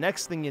out, and the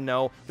next thing you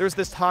know, there's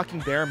this talking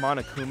bear,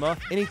 Monokuma,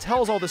 and he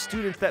tells all the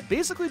students that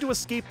basically to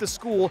escape the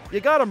school, you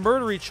gotta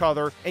murder each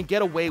other and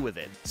get away with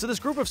it. So this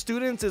group of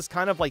students is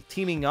kind of like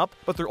teaming up,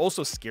 but they're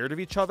also scared of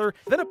each other.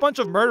 Then a bunch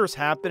of murders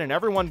happen, and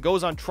everyone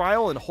goes on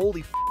trial, and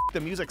holy f***,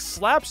 the music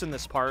slaps in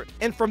this part,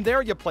 and from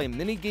there you play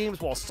mini games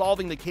while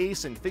solving the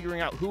case and figuring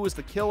out who is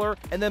the killer,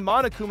 and then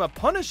Monokuma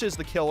punishes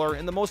the killer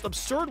in the most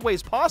absurd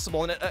ways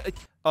possible, and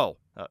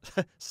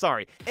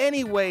sorry.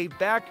 Anyway,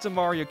 back to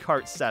Mario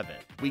Kart 7.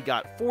 We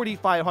got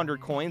 4,500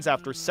 coins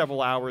after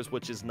several hours,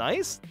 which is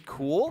nice,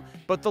 cool,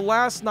 but the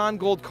last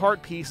non-gold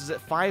kart piece is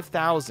at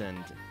 5,000,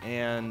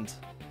 and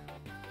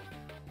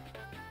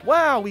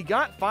wow, we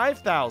got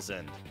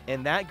 5,000.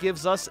 And that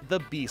gives us the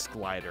Beast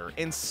Glider.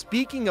 And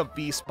speaking of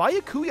Beast,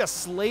 Byakuya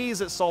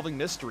slays at solving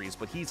mysteries,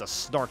 but he's a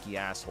snarky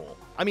asshole.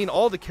 I mean,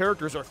 all the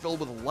characters are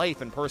filled with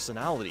life and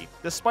personality,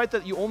 despite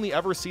that you only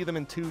ever see them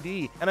in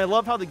 2D, and I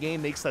love how the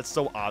game makes that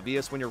so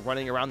obvious when you're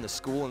running around the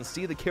school and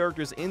see the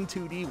characters in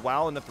 2D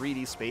while in the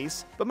 3D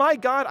space. But my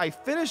god, I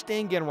finished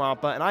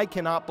Danganronpa, and I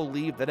cannot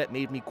believe that it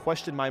made me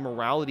question my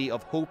morality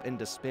of hope and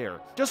despair.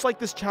 Just like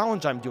this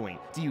challenge I'm doing.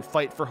 Do you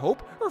fight for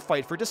hope or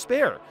fight for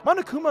despair?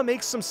 Monokuma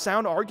makes some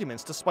sound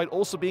arguments despite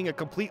also being a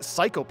complete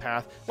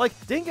psychopath. Like,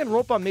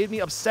 Danganronpa made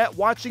me upset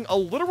watching a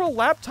literal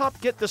laptop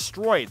get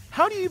destroyed.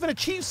 How do you even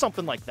achieve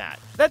something like that?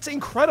 That's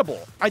incredible.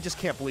 I just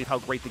can't believe how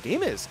great the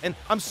game is, and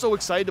I'm so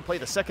excited to play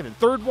the second and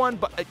third one,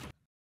 but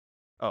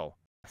oh.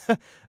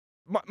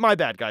 My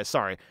bad, guys,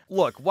 sorry.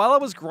 Look, while I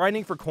was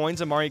grinding for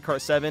coins in Mario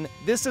Kart 7,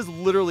 this is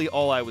literally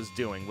all I was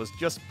doing, was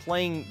just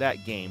playing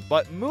that game.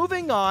 But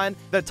moving on,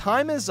 the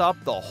time is up,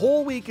 the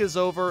whole week is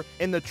over,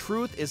 and the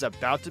truth is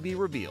about to be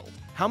revealed.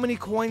 How many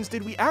coins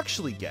did we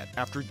actually get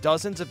after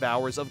dozens of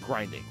hours of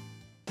grinding?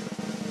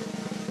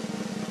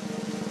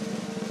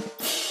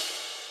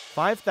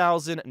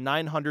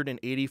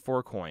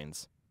 5,984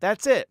 coins.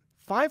 That's it.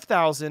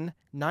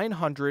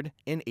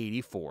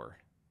 5,984.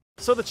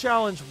 So the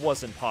challenge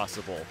wasn't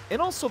possible.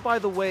 And also, by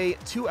the way,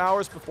 2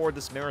 hours before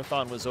this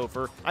marathon was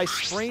over, I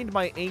sprained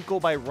my ankle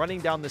by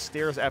running down the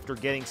stairs after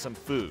getting some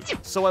food,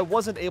 so I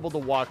wasn't able to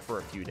walk for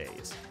a few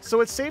days.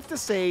 So it's safe to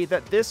say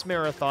that this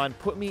marathon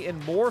put me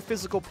in more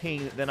physical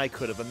pain than I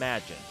could have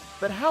imagined.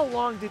 But how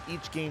long did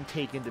each game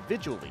take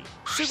individually?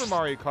 Super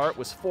Mario Kart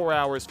was 4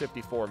 hours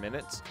 54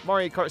 minutes,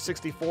 Mario Kart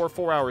 64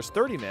 4 hours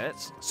 30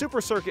 minutes,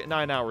 Super Circuit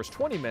 9 hours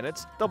 20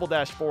 minutes, Double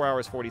Dash 4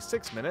 hours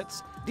 46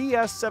 minutes,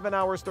 DS 7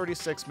 hours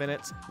 36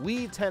 minutes,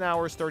 Wii 10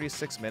 hours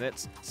 36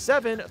 minutes,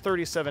 7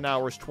 37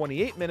 hours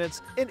 28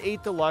 minutes, and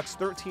 8 Deluxe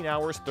 13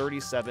 hours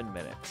 37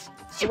 minutes.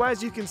 So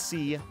as you can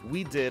see,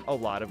 we did a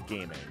lot of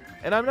gaming.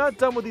 And I'm not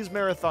done with these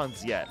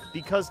marathons yet,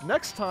 because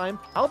next time,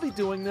 I'll be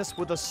doing this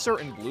with a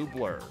certain blue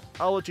blur.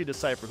 I'll let you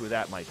decipher who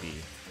that might be.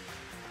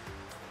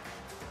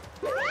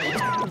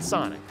 It's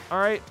Sonic,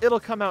 alright? It'll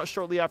come out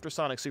shortly after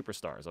Sonic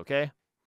Superstars, okay?